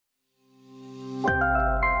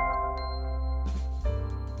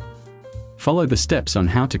Follow the steps on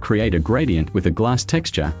how to create a gradient with a glass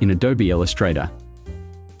texture in Adobe Illustrator.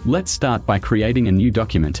 Let's start by creating a new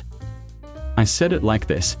document. I set it like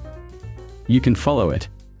this. You can follow it.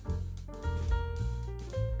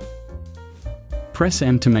 Press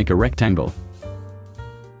M to make a rectangle.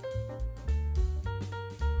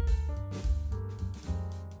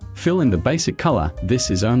 Fill in the basic color. This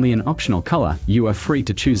is only an optional color. You are free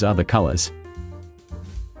to choose other colors.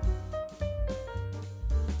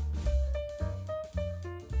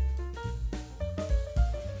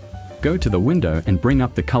 Go to the window and bring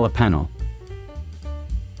up the color panel.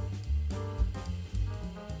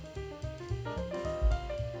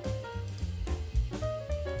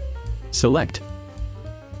 Select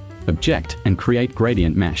Object and create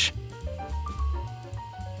Gradient Mesh.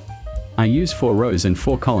 I use 4 rows and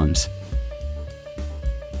 4 columns.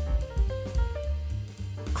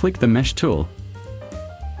 Click the Mesh tool.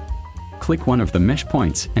 Click one of the mesh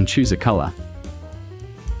points and choose a color.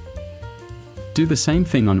 Do the same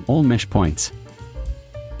thing on all mesh points.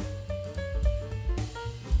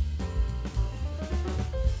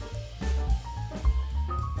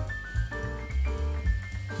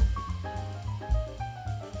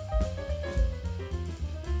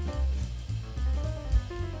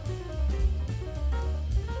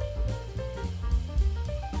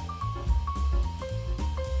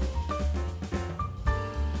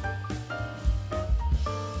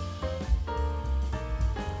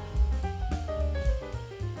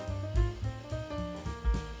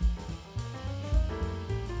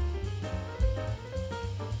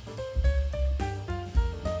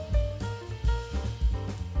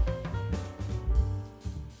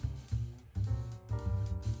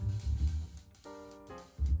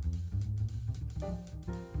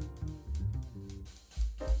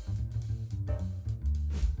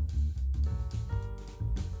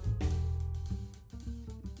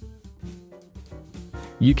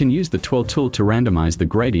 You can use the Twirl tool to randomize the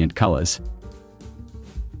gradient colors.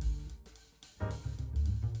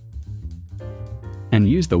 And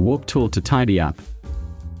use the Warp tool to tidy up.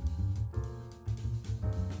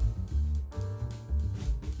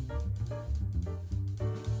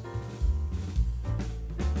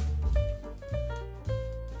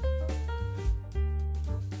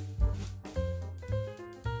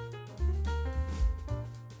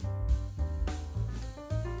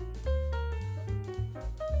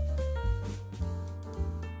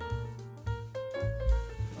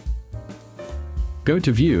 Go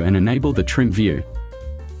to View and enable the Trim view.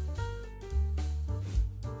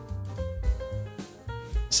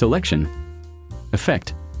 Selection,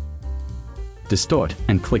 Effect, Distort,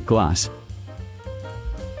 and click Glass.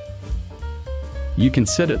 You can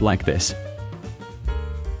set it like this.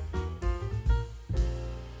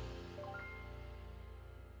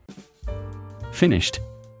 Finished.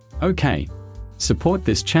 OK. Support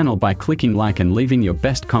this channel by clicking like and leaving your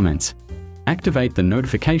best comments. Activate the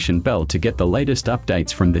notification bell to get the latest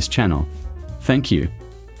updates from this channel. Thank you.